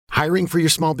Hiring for your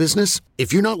small business?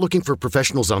 If you're not looking for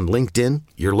professionals on LinkedIn,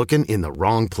 you're looking in the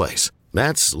wrong place.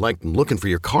 That's like looking for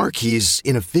your car keys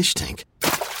in a fish tank.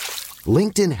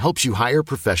 LinkedIn helps you hire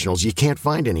professionals you can't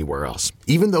find anywhere else,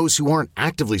 even those who aren't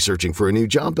actively searching for a new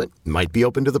job but might be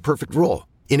open to the perfect role.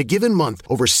 In a given month,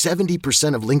 over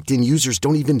 70% of LinkedIn users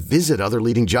don't even visit other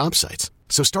leading job sites.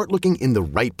 So start looking in the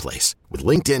right place. With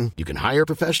LinkedIn, you can hire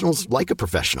professionals like a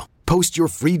professional. Post your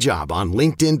free job on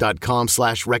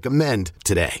linkedin.com/recommend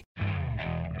today.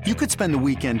 You could spend the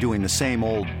weekend doing the same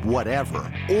old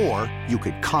whatever, or you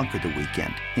could conquer the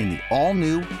weekend in the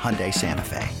all-new Hyundai Santa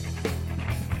Fe.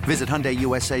 Visit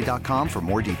HyundaiUSA.com for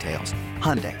more details.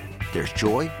 Hyundai, there's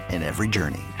joy in every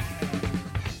journey.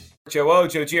 Joe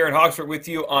Gier and Hawksford with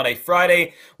you on a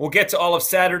Friday. We'll get to all of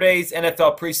Saturday's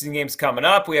NFL preseason games coming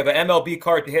up. We have an MLB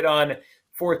card to hit on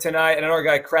for tonight, and our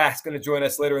guy Crack's going to join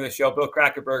us later in the show, Bill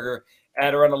Krackomberger,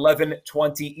 at around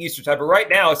 11:20 Eastern time. But right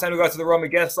now, it's time to go out to the Roman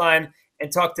guest line and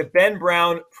talk to Ben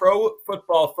Brown, Pro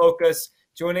Football Focus,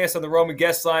 joining us on the Roman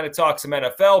guest line to talk some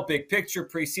NFL, big picture,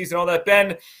 preseason, all that.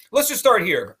 Ben, let's just start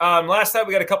here. Last night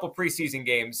we got a couple preseason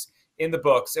games in the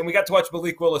books, and we got to watch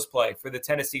Malik Willis play for the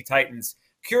Tennessee Titans.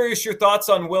 Curious your thoughts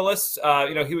on Willis.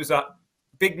 He was a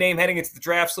big name heading into the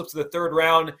draft, slipped to the third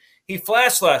round. He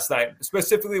flashed last night,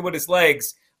 specifically with his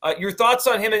legs. Your thoughts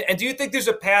on him, and do you think there's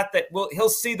a path that he'll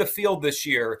see the field this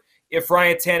year if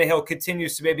Ryan Tannehill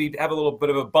continues to maybe have a little bit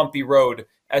of a bumpy road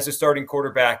as a starting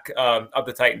quarterback of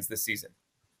the Titans this season?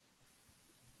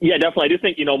 Yeah, definitely. I do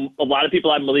think, a lot of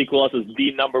people have Malik Willis as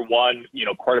the number one,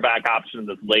 quarterback option in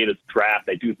this latest draft.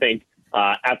 I do think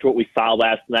after what we saw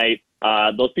last night,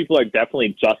 those people are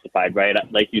definitely justified, right?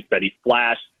 Like you said, he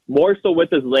flashed more so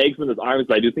with his legs than his arms,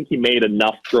 but I do think he made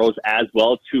enough throws as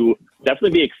well to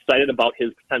definitely be excited about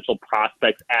his potential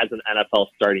prospects as an NFL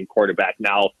starting quarterback.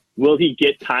 Now, will he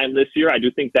get time this year? I do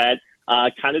think that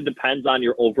kind of depends on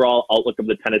your overall outlook of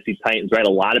the Tennessee Titans, right?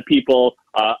 A lot of people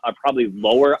are probably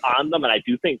lower on them, and I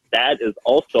do think that is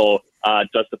also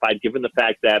justified given the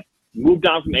fact that moved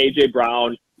on from A.J.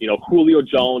 Brown, Julio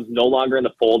Jones no longer in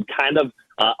the fold, kind of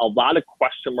a lot of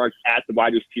question marks at the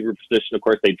wide receiver position. Of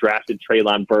course, they drafted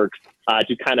Treylon Burks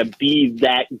to kind of be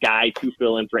that guy to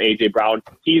fill in for A.J. Brown.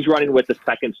 He's running with the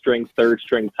second string, third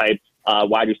string type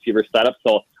wide receiver setup.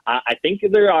 So I think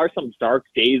there are some dark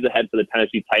days ahead for the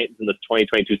Tennessee Titans in this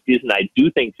 2022 season. I do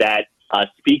think that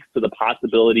speaks to the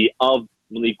possibility of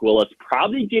Malik Willis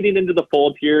probably getting into the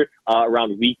fold here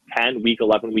around week 10, week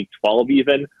 11, week 12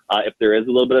 even, if there is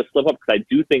a little bit of slip up, because I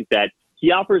do think that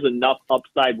he offers enough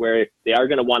upside where they are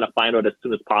going to want to find out as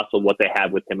soon as possible what they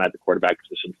have with him at the quarterback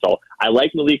position. So I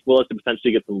like Malik Willis to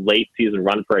potentially get some late season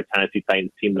run for a Tennessee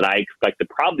Titans team that I expect to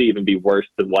probably even be worse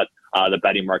than what the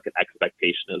betting market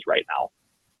expectation is right now.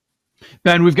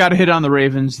 Ben, we've got to hit on the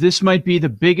Ravens. This might be the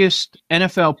biggest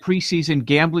NFL preseason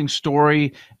gambling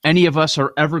story any of us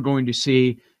are ever going to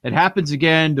see. It happens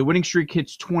again. The winning streak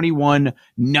hits 21,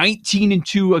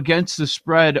 19-2 against the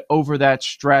spread over that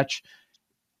stretch.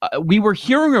 We were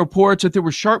hearing reports that there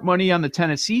was sharp money on the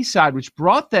Tennessee side, which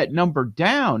brought that number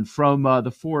down from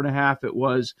the 4.5 it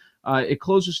was. It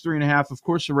closes 3.5. Of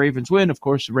course, the Ravens win. Of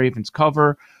course, the Ravens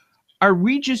cover. Are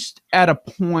we just at a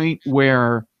point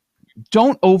where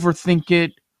don't overthink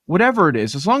it, whatever it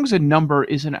is, as long as a number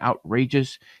isn't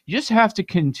outrageous, you just have to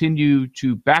continue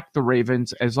to back the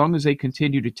Ravens as long as they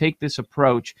continue to take this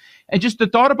approach? And just the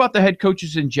thought about the head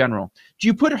coaches in general. Do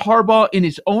you put Harbaugh in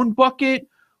his own bucket,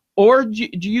 or do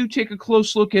you take a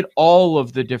close look at all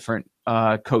of the different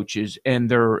coaches and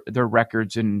their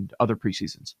records in other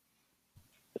preseasons?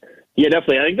 Yeah,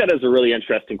 definitely. I think that is a really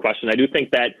interesting question. I do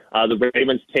think that the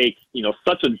Ravens take,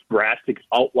 such a drastic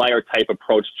outlier type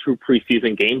approach to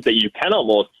preseason games that you can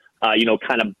almost,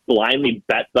 kind of blindly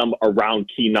bet them around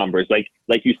key numbers.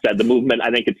 Like you said, the movement,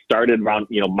 I think it started around,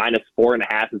 minus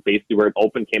 4.5 is basically where it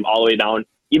opened, came all the way down,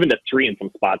 even to 3 in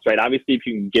some spots, right? Obviously, if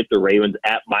you can get the Ravens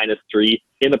at -3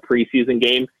 in the preseason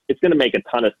game, it's going to make a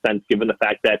ton of sense given the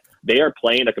fact that they are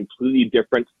playing a completely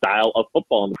different style of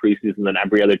football in the preseason than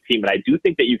every other team. And I do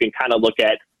think that you can kind of look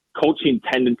at coaching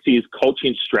tendencies,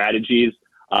 coaching strategies,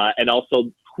 and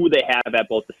also who they have at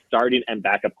both the starting and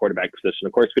backup quarterback position.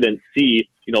 Of course, we didn't see,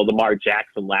 Lamar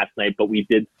Jackson last night, but we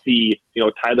did see,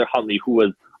 Tyler Huntley, who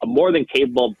was a more than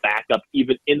capable backup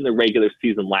even in the regular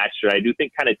season last year. I do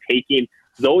think kind of taking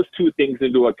those two things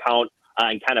into account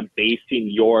and kind of basing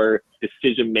your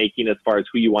decision-making as far as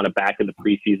who you want to back in the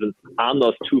preseason on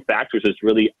those two factors is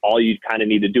really all you kind of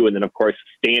need to do. And then, of course,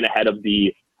 staying ahead of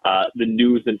the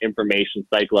news and information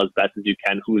cycle as best as you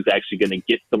can, who's actually going to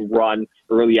get some run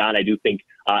early on. I do think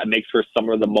it makes for some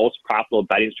of the most profitable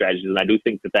betting strategies. And I do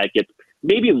think that gets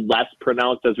maybe less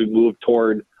pronounced as we move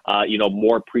toward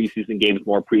more preseason games,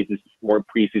 more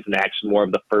preseason action, more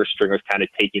of the first stringers kind of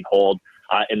taking hold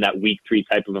in that week 3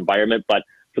 type of environment. But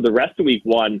for the rest of week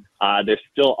 1, there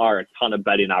still are a ton of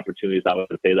betting opportunities, I would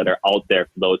say, that are out there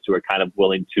for those who are kind of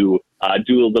willing to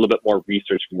do a little bit more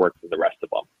research and work than the rest of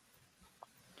them.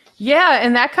 Yeah,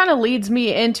 and that kind of leads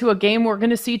me into a game we're going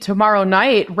to see tomorrow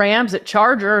night, Rams at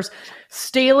Chargers.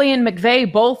 Staley and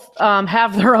McVay both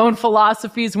have their own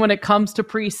philosophies when it comes to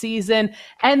preseason.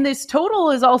 And this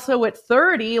total is also at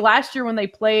 30. Last year when they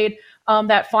played,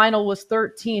 that final was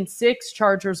 13-6.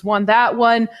 Chargers won that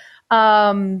one.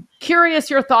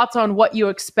 Curious your thoughts on what you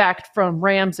expect from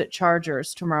Rams at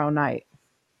Chargers tomorrow night.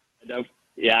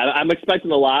 Yeah, I'm expecting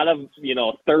a lot of,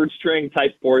 third string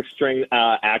type, fourth string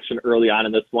action early on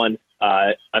in this one.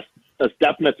 A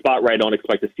definite spot where I don't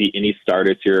expect to see any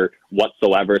starters here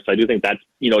whatsoever. So I do think that's,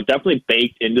 definitely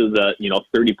baked into the,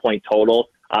 30-point total.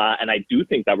 And I do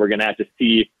think that we're going to have to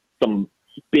see some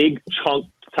big chunk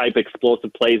type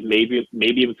explosive plays, maybe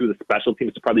even through the special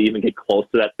teams to probably even get close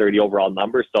to that 30 overall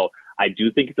number. So I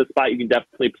do think it's a spot you can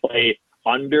definitely play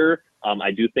under.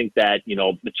 I do think that,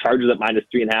 the Chargers at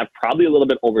 -3.5, probably a little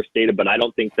bit overstated, but I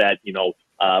don't think that,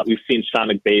 we've seen Sean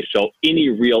McVay show any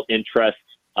real interest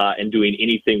in doing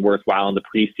anything worthwhile in the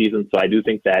preseason. So I do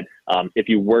think that if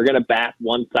you were going to back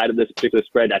one side of this particular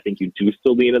spread, I think you do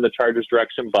still lean in the Chargers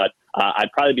direction, but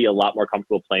I'd probably be a lot more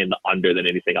comfortable playing the under than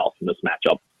anything else in this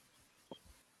matchup.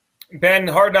 Ben,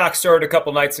 Hard Knocks started a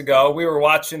couple nights ago. We were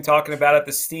watching, talking about it.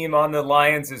 The steam on the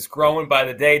Lions is growing by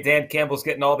the day. Dan Campbell's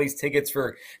getting all these tickets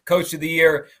for Coach of the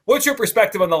Year. What's your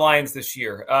perspective on the Lions this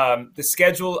year? The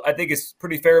schedule, I think, is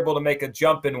pretty favorable to make a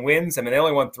jump in wins. I mean, they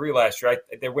only won 3 last year.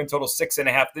 Their win total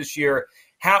 6.5 this year.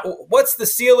 What's the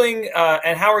ceiling,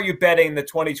 and how are you betting the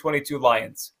 2022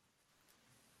 Lions?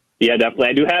 Yeah, definitely.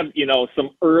 I do have, some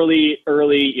early,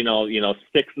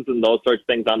 sixes and those sorts of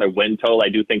things on their win total. I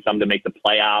do think them to make the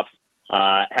playoffs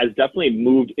has definitely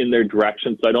moved in their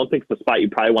direction. So I don't think it's the spot you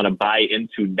probably want to buy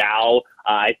into now.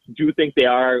 I do think they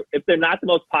are, if they're not the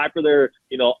most popular,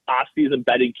 off-season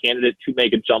betting candidate to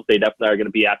make a jump, they definitely are going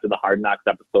to be after the Hard Knocks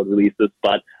episode releases.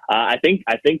 But I think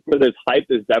where there's hype,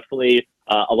 there's definitely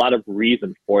a lot of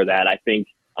reason for that. I think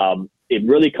it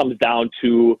really comes down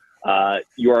to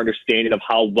your understanding of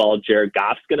how well Jared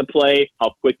Goff's going to play,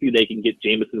 how quickly they can get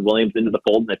Jameson Williams into the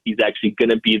fold, and if he's actually going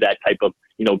to be that type of,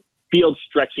 field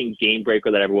stretching game breaker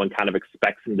that everyone kind of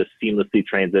expects him to seamlessly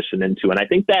transition into. And I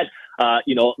think that,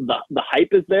 the hype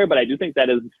is there, but I do think that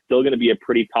is still going to be a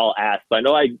pretty tall ask. So I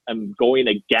know I'm going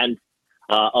against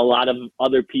a lot of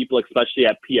other people, especially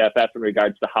at PFF, in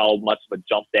regards to how much of a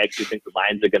jump they actually think the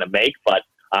Lions are going to make. But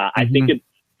I think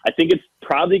it's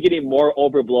probably getting more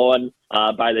overblown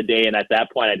by the day. And at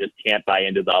that point, I just can't buy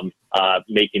into them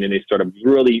making any sort of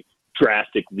really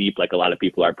drastic leap like a lot of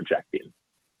people are projecting.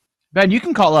 Ben, you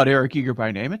can call out Eric Eager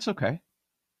by name. It's okay.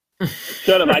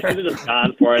 Shut up. I should have just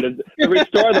gone for it. To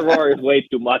restore the roar is way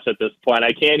too much at this point.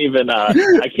 I can't handle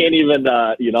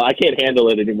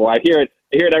it anymore. I hear it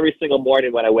every single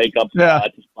morning when I wake up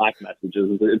to Slack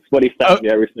messages. It's what he sends me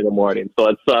every single morning. So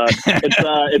it's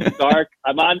dark.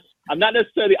 I'm not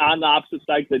necessarily on the opposite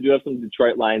side because I do have some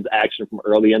Detroit Lions action from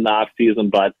early in the off season,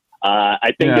 but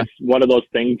I think it's one of those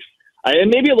things.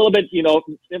 And maybe a little bit,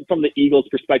 from the Eagles'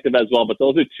 perspective as well. But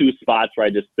those are two spots where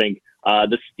I just think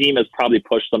the steam has probably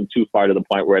pushed them too far to the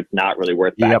point where it's not really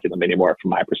worth backing them anymore from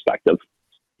my perspective.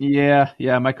 Yeah.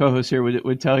 My co-host here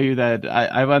would tell you that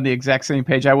I'm on the exact same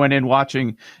page. I went in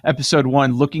watching episode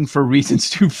 1 looking for reasons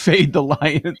to fade the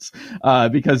Lions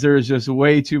because there is just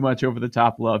way too much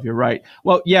over-the-top love. You're right.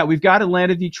 Well, yeah, we've got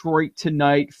Atlanta-Detroit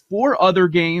tonight. 4 other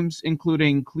games,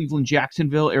 including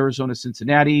Cleveland-Jacksonville,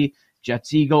 Arizona-Cincinnati,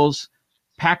 Jets-Eagles,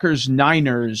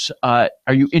 Packers-Niners. Are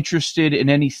you interested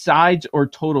in any sides or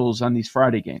totals on these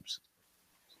Friday games?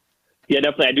 Yeah,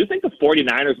 definitely. I do think the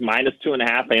 49ers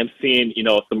 -2.5. I am seeing,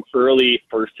 some early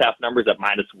first half numbers at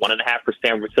 -1.5 for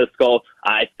San Francisco.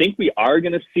 I think we are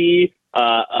going to see,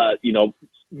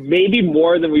 maybe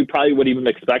more than we probably would even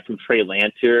expect from Trey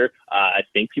Lance here. I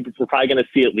think we're probably going to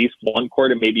see at least one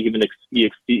quarter, maybe even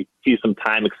see some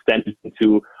time extended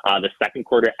into the second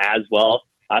quarter as well.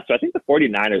 So I think the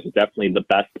 49ers are definitely the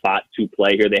best spot to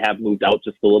play here. They have moved out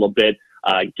just a little bit,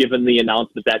 given the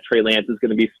announcement that Trey Lance is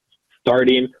going to be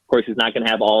starting. Of course, he's not going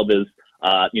to have all of his,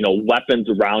 weapons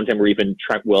around him, or even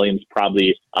Trent Williams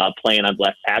probably playing on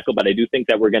left tackle. But I do think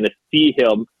that we're going to see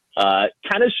him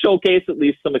kind of showcase at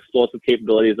least some explosive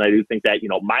capabilities. And I do think that,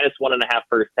 -1.5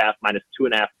 first half,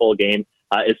 -2.5 full game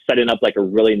is setting up like a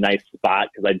really nice spot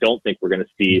because I don't think we're going to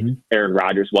see Aaron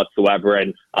Rodgers whatsoever.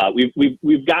 And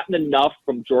we've gotten enough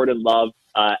from Jordan Love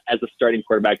as a starting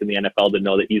quarterback in the NFL to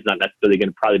know that he's not necessarily going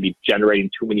to probably be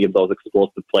generating too many of those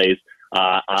explosive plays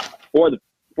for the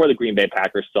Green Bay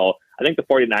Packers. So I think the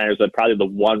 49ers are probably the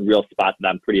one real spot that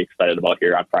I'm pretty excited about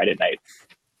here on Friday night.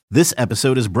 This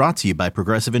episode is brought to you by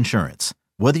Progressive Insurance.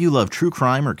 Whether you love true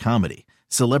crime or comedy,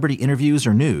 celebrity interviews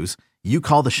or news, you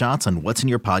call the shots on what's in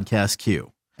your podcast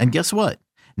queue. And guess what?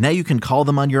 Now you can call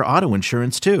them on your auto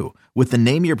insurance too with the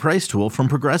Name Your Price tool from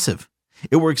Progressive.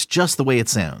 It works just the way it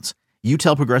sounds. You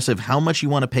tell Progressive how much you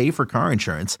want to pay for car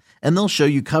insurance, and they'll show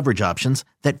you coverage options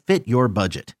that fit your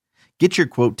budget. Get your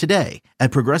quote today at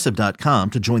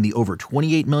Progressive.com to join the over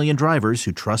 28 million drivers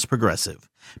who trust Progressive.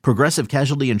 Progressive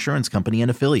Casualty Insurance Company and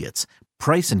Affiliates.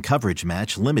 Price and coverage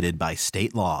match limited by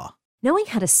state law. Knowing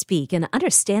how to speak and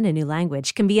understand a new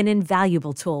language can be an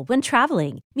invaluable tool when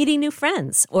traveling, meeting new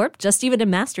friends, or just even to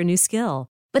master a new skill.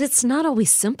 But it's not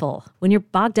always simple when you're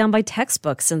bogged down by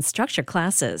textbooks and structured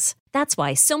classes. That's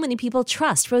why so many people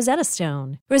trust Rosetta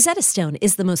Stone. Rosetta Stone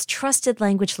is the most trusted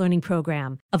language learning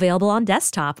program, available on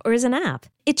desktop or as an app.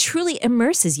 It truly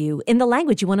immerses you in the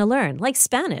language you want to learn, like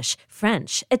Spanish,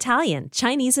 French, Italian,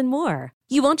 Chinese, and more.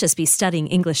 You won't just be studying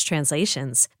English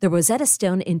translations. The Rosetta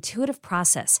Stone intuitive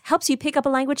process helps you pick up a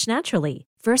language naturally,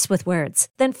 first with words,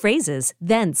 then phrases,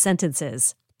 then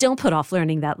sentences. Don't put off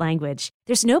learning that language.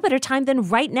 There's no better time than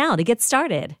right now to get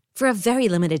started. For a very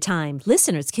limited time,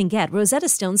 listeners can get Rosetta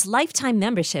Stone's lifetime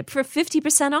membership for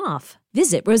 50% off.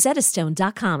 Visit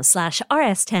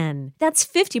rosettastone.com/rs10. That's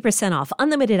 50% off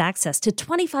unlimited access to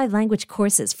 25 language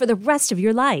courses for the rest of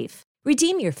your life.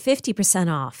 Redeem your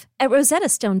 50% off at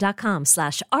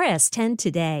rosettastone.com/rs10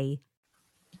 today.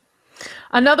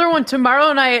 Another one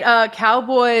tomorrow night,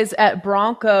 Cowboys at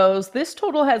Broncos. This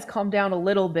total has come down a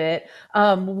little bit.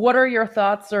 What are your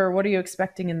thoughts, or what are you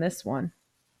expecting in this one?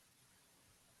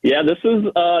 Yeah, this is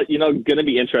going to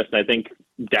be interesting. I think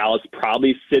Dallas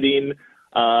probably sitting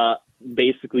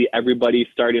basically everybody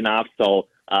starting off. So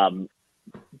I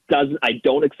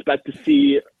don't expect to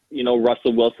see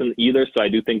Russell Wilson either. So I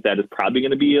do think that is probably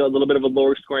going to be a little bit of a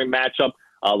lower scoring matchup.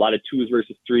 A lot of 2s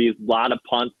versus 3s, a lot of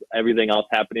punts, everything else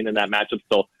happening in that matchup.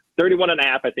 So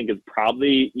 31.5, I think, is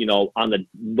probably, on the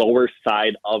lower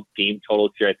side of game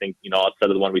totals here. I think, outside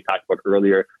of the one we talked about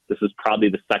earlier, this is probably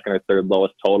the second or third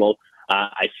lowest total.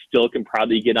 I still can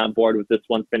probably get on board with this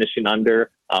one finishing under.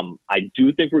 I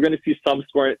do think we're going to see some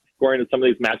scoring in some of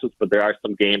these matchups, but there are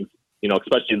some games,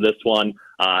 especially this one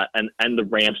and the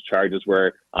Rams Chargers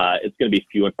where it's going to be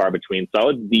few and far between. So I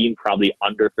would lean probably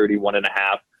under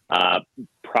 31.5.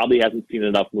 Probably hasn't seen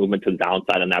enough movement to the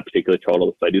downside on that particular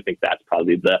total. So I do think that's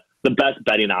probably the best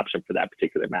betting option for that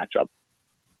particular matchup.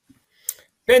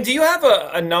 Ben, do you have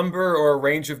a number or a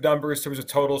range of numbers in terms of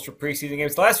totals for preseason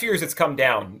games? The last few years it's come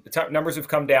down. The numbers have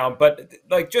come down, but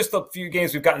like just the few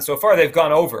games we've gotten so far, they've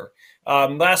gone over.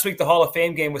 Last week, the Hall of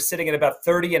Fame game was sitting at about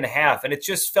 30.5, and it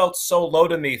just felt so low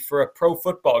to me for a pro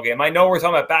football game. I know we're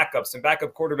talking about backups and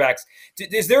backup quarterbacks.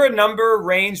 Is there a number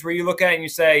range where you look at it and you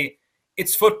say,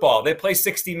 it's football. They play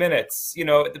 60 minutes.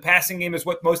 The passing game is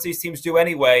what most of these teams do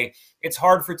anyway. It's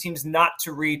hard for teams not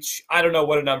to reach, I don't know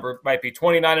what a number might be,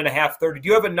 29.5, 30. Do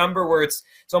you have a number where it's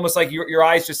almost like your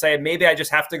eyes just say, maybe I just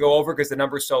have to go over because the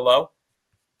number's so low?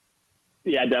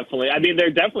 Yeah, definitely. I mean, there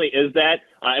definitely is that.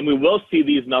 And we will see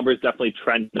these numbers definitely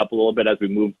trend up a little bit as we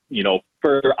move,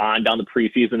 further on down the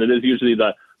preseason. It is usually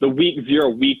the week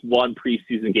 0, week 1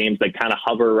 preseason games that kind of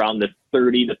hover around this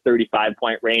 30 to 35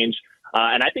 point range.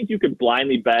 And I think you could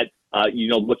blindly bet,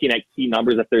 looking at key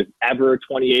numbers, if there's ever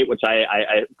 28, which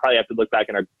I probably have to look back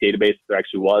in our database if there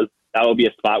actually was, that would be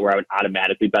a spot where I would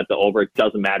automatically bet the over. It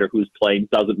doesn't matter who's playing,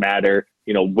 doesn't matter,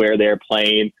 where they're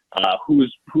playing,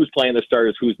 who's playing the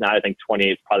starters, who's not. I think 28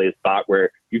 is probably a spot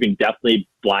where you can definitely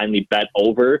blindly bet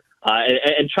over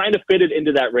and trying to fit it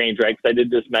into that range, right? Because I did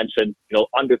just mention,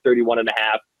 under 31.5,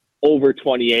 over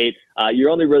 28. You're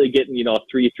only really getting,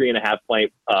 3.5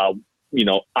 point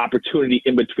opportunity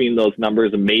in between those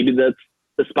numbers. And maybe that's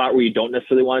the spot where you don't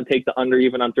necessarily want to take the under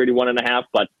even on 31.5.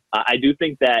 But I do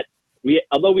think that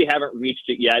although we haven't reached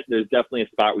it yet, there's definitely a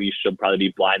spot where you should probably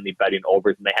be blindly betting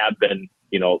overs. And they have been,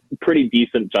 pretty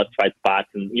decent justified spots.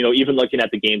 And, even looking at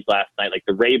the games last night, like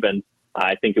the Ravens,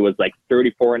 I think it was like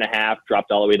 34.5,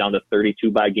 dropped all the way down to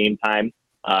 32 by game time.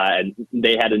 And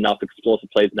they had enough explosive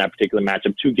plays in that particular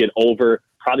matchup to get over.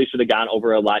 Probably should have gone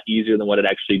over a lot easier than what it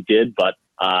actually did. But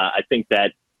I think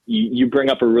that you bring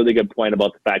up a really good point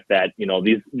about the fact that,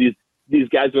 these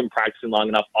guys have been practicing long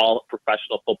enough, all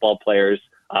professional football players.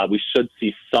 We should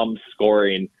see some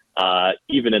scoring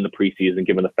even in the preseason,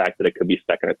 given the fact that it could be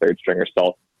second or third stringer.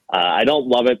 So I don't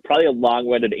love it. Probably a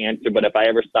long-winded answer, but if I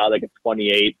ever saw like a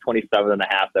 28, 27 and a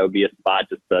half, that would be a spot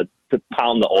just to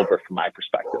pound the over from my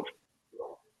perspective.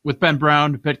 With Ben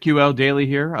Brown, BetQL Daily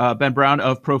here. Ben Brown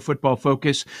of Pro Football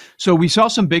Focus. So we saw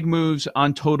some big moves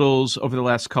on totals over the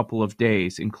last couple of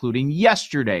days, including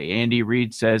yesterday. Andy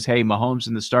Reid says, hey, Mahomes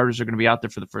and the starters are going to be out there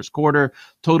for the first quarter.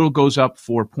 Total goes up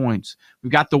 4 points.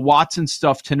 We've got the Watson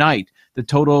stuff tonight. The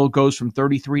total goes from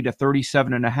 33 to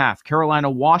 37.5. Carolina,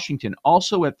 Washington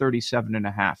also at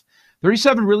 37.5.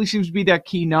 37 really seems to be that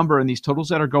key number, and these totals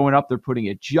that are going up, they're putting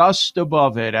it just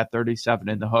above it at 37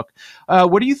 in the hook.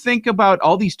 What do you think about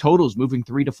all these totals moving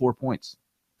 3 to 4 points?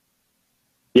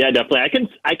 Yeah, definitely.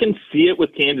 I can see it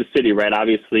with Kansas City, right?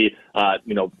 Obviously,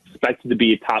 expected to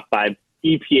be a top 5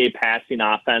 EPA passing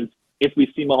offense. If we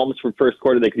see Mahomes for first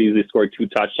quarter, they could easily score 2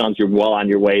 touchdowns. You're well on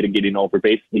your way to getting over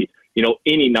basically,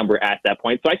 any number at that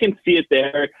point. So I can see it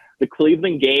there. The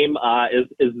Cleveland game is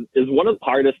one of the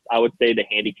hardest, I would say, to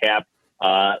handicap,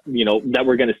 that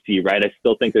we're going to see, right? I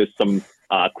still think there's some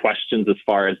questions as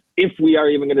far as if we are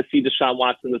even going to see Deshaun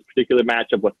Watson in this particular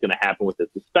matchup, what's going to happen with the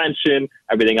suspension,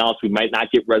 everything else. We might not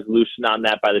get resolution on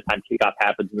that by the time kickoff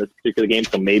happens in this particular game.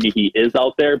 So maybe he is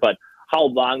out there, but how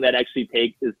long that actually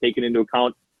is taken into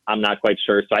account, I'm not quite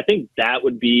sure. So I think that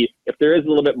would be, if there is a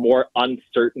little bit more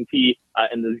uncertainty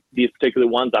in these particular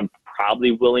ones, I'm probably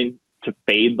willing to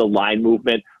fade the line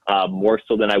movement more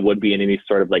so than I would be in any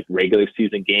sort of like regular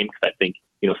season game. Cause I think,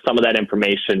 some of that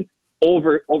information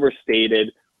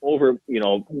overstated,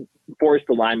 forced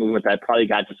the line movement that probably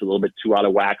got just a little bit too out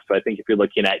of whack. So I think if you're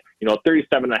looking at,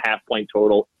 37.5 point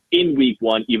total in week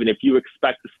 1, even if you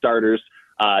expect the starters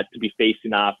to be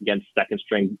facing off against second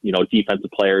string,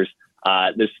 defensive players,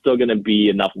 there's still going to be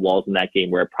enough lulls in that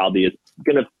game where it probably is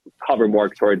going to cover more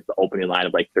towards the opening line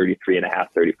of like 33.5,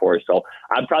 34. So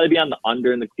I'd probably be on the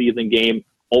under in the Cleveland game,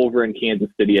 over in Kansas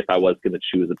City if I was going to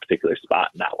choose a particular spot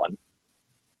in that one.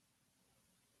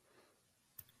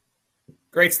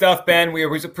 Great stuff, Ben. We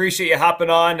always appreciate you hopping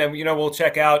on, and we'll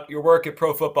check out your work at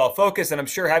Pro Football Focus, and I'm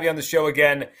sure have you on the show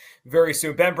again very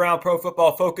soon. Ben Brown, Pro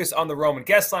Football Focus on the Roman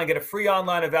Guest Line. Get a free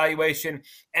online evaluation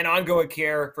and ongoing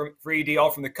care for ED, all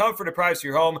from the comfort and privacy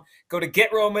of your home. Go to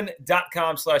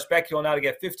GetRoman.com/BetQL now to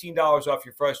get $15 off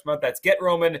your first month. That's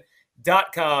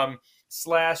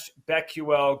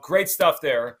GetRoman.com/BetQL. Great stuff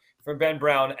there from Ben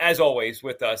Brown, as always,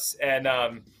 with us. And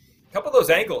a couple of those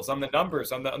angles on the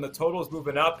numbers, on the totals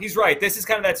moving up. He's right. This is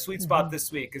kind of that sweet spot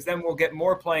this week, because then we'll get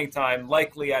more playing time,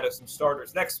 likely out of some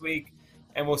starters next week,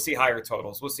 and we'll see higher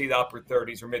totals. We'll see the upper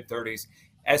 30s or mid-30s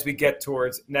as we get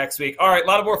towards next week. All right, a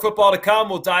lot of more football to come.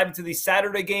 We'll dive into these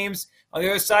Saturday games. On the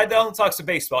other side, though, let's talk some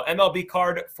baseball. MLB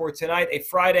card for tonight, a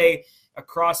Friday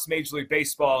across Major League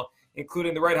Baseball,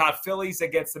 including the red-hot Phillies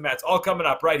against the Mets. All coming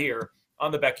up right here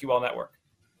on the BetQL Network.